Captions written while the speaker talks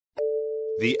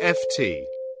The FT.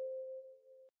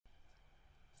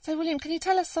 So, William, can you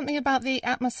tell us something about the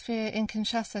atmosphere in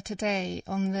Kinshasa today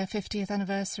on the 50th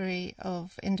anniversary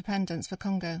of independence for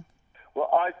Congo? Well,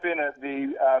 I've been at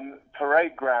the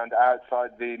parade ground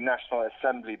outside the National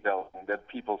Assembly building, the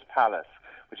People's Palace,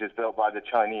 which is built by the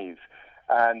Chinese.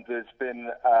 And there's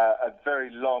been a very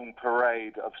long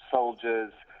parade of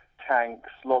soldiers,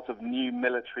 tanks, lots of new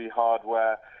military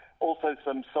hardware, also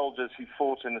some soldiers who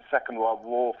fought in the Second World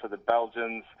War for the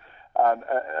Belgians.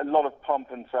 A lot of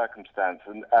pomp and circumstance,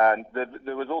 and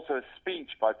there was also a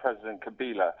speech by President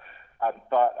Kabila,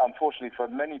 but unfortunately for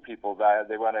many people there,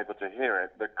 they weren't able to hear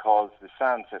it because the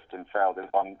sound system failed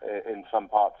in some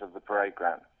parts of the parade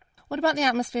ground. What about the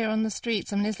atmosphere on the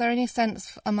streets? I mean, is there any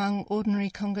sense among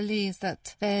ordinary Congolese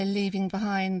that they're leaving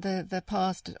behind the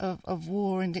past of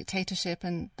war and dictatorship,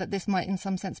 and that this might in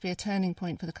some sense be a turning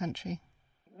point for the country?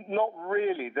 Not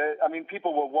really.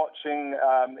 People were watching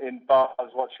in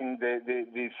bars, watching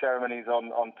the ceremonies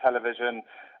on television.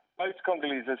 Most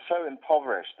Congolese are so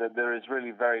impoverished that there is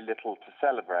really very little to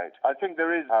celebrate. I think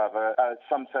there is, however,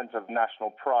 some sense of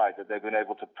national pride that they've been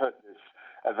able to put this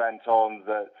event on,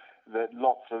 that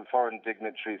lots of foreign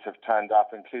dignitaries have turned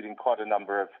up, including quite a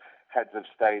number of heads of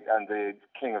state and the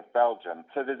King of Belgium.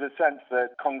 So there's a sense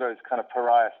that Congo's kind of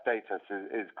pariah status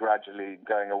is gradually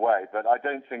going away. But I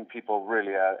don't think people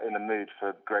really are in the mood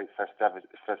for great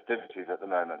festivities at the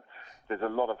moment. There's a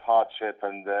lot of hardship,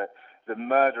 and the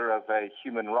murder of a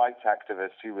human rights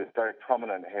activist who was very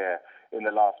prominent here in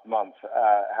the last month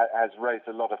has raised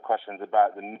a lot of questions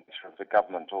about the nature of the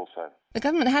government also. The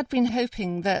government had been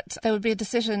hoping that there would be a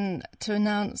decision to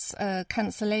announce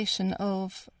cancellation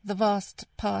of the vast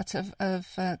part of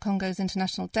Congo's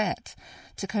international debt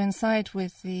to coincide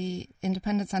with the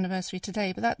independence anniversary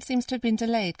today, but that seems to have been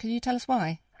delayed. Could you tell us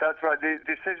why? That's right. The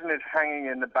decision is hanging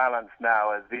in the balance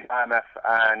now as the IMF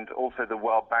and also the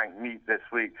World Bank meet this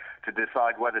week to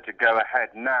decide whether to go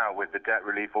ahead now with the debt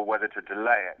relief or whether to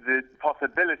delay it. The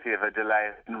possibility of a delay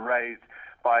has been raised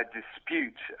by a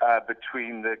dispute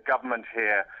between the government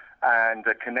here and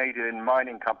a Canadian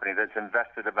mining company that's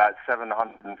invested about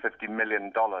 $750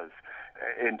 million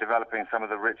in developing some of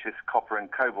the richest copper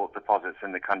and cobalt deposits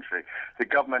in the country. The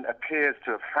government appears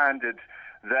to have handed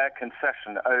their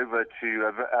concession over to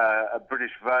a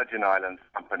British Virgin Islands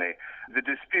company. The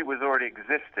dispute was already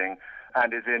existing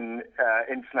and is in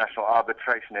international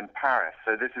arbitration in Paris.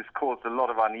 So this has caused a lot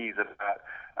of unease about,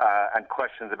 and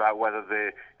questions about whether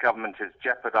the government is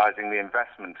jeopardizing the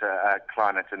investment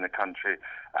climate in the country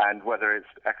and whether its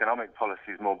economic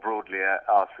policies more broadly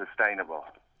are sustainable.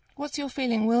 What's your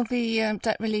feeling? Will the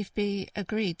debt relief be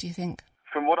agreed, do you think?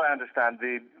 From what I understand,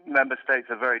 the member states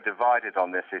are very divided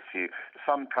on this issue.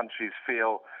 Some countries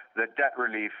feel that debt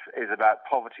relief is about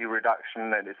poverty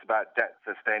reduction and it's about debt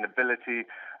sustainability,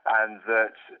 and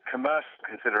that commercial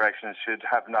considerations should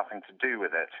have nothing to do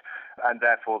with it, and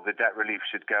therefore the debt relief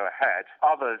should go ahead.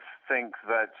 Others think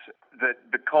that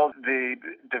because the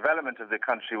development of the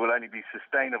country will only be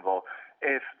sustainable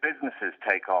if businesses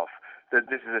take off, that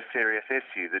this is a serious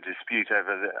issue, the dispute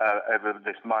over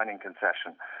this mining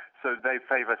concession. So they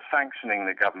favour sanctioning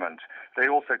the government. They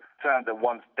also concerned that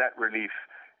once debt relief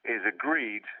is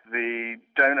agreed, the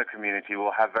donor community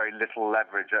will have very little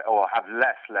leverage or have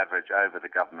less leverage over the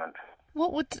government.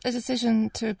 What would a decision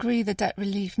to agree the debt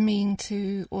relief mean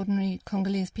to ordinary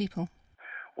Congolese people?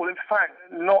 Well, in fact,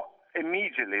 not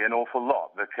immediately an awful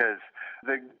lot, because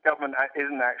the government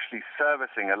isn't actually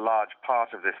servicing a large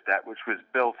part of this debt, which was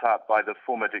built up by the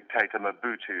former dictator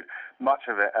Mobutu, much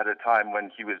of it at a time when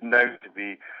he was known to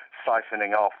be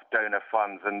siphoning off donor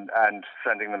funds and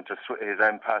sending them to his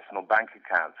own personal bank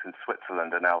accounts in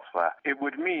Switzerland and elsewhere. It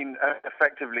would mean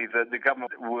effectively that the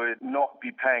government would not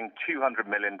be paying $200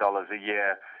 million a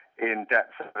year in debt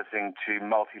servicing to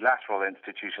multilateral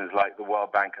institutions like the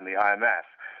World Bank and the IMF.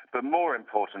 But more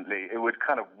importantly, it would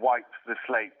kind of wipe the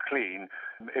slate clean.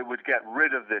 It would get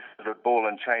rid of this sort of ball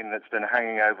and chain that's been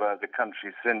hanging over the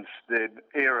country since the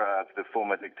era of the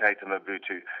former dictator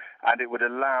Mobutu. And it would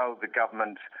allow the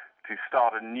government to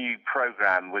start a new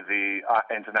program with the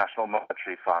International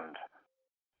Monetary Fund.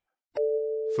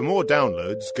 For more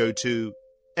downloads, go to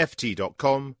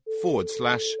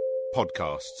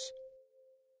ft.com/podcasts.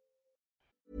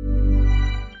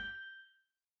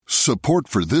 Support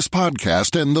for this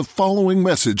podcast and the following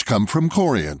message come from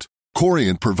Corient.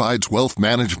 Corient provides wealth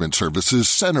management services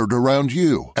centered around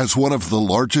you. As one of the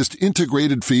largest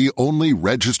integrated fee-only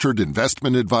registered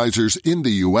investment advisors in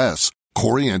the U.S.,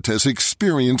 Corient has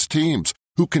experienced teams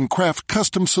who can craft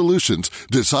custom solutions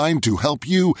designed to help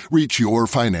you reach your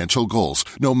financial goals,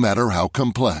 no matter how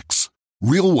complex.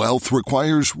 Real wealth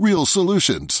requires real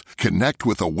solutions. Connect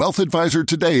with a wealth advisor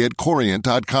today at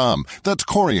Corient.com. That's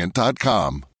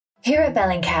Corient.com. Here at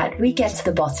Bellingcat, we get to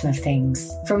the bottom of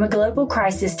things. From a global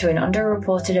crisis to an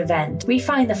underreported event, we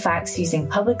find the facts using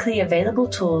publicly available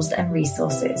tools and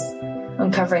resources,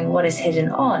 uncovering what is hidden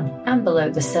on and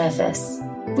below the surface.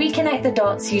 We connect the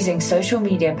dots using social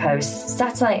media posts,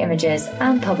 satellite images,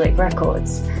 and public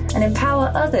records, and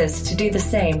empower others to do the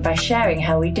same by sharing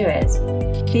how we do it.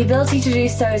 The ability to do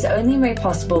so is only made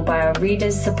possible by our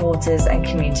readers, supporters, and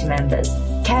community members.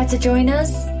 Care to join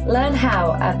us? Learn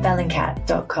how at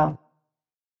bellingcat.com.